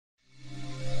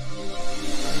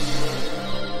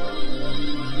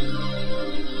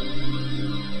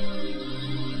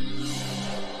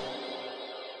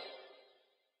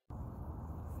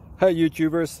Hey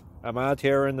YouTubers, I'm out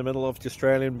here in the middle of the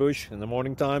Australian bush in the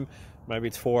morning time. Maybe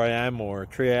it's 4 a.m. or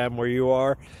 3 a.m. where you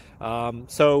are.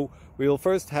 So we'll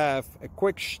first have a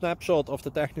quick snapshot of the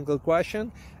technical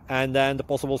question and then the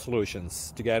possible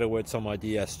solutions, together with some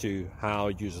ideas to how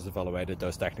users evaluated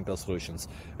those technical solutions.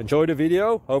 Enjoy the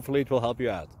video, hopefully it will help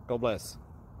you out. God bless.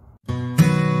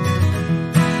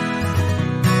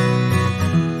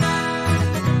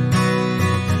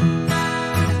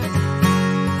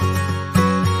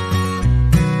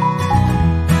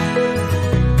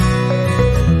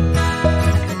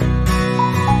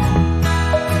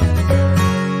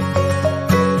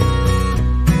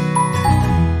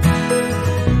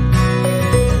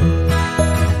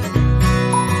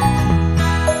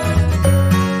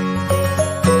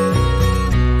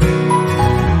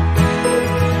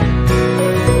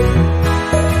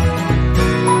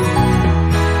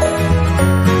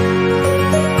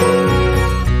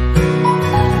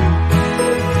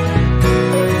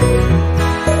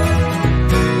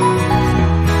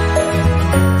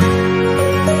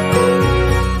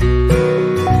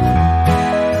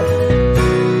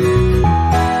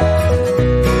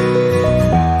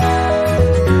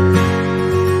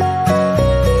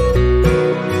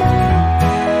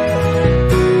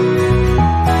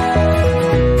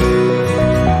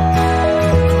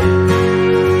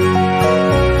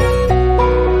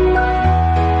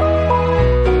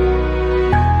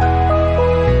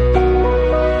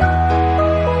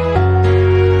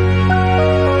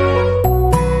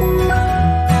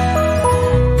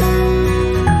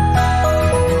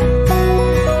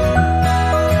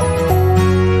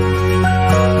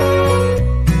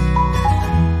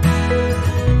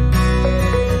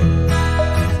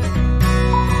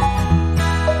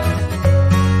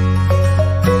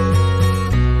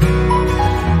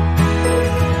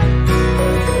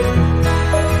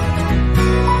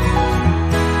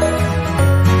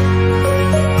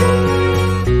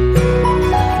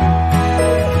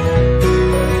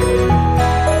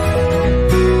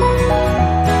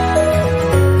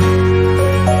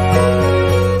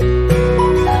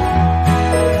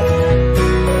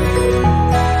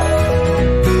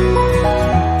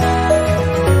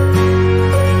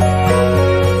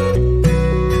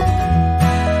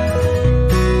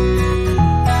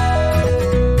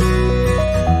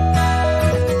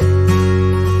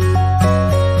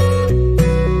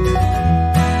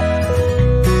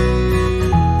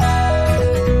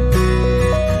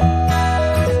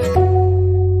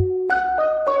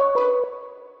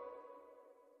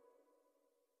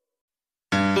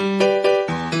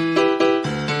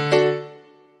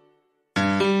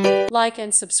 Like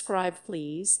and subscribe,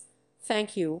 please.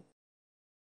 Thank you.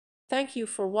 Thank you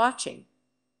for watching.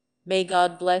 May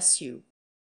God bless you.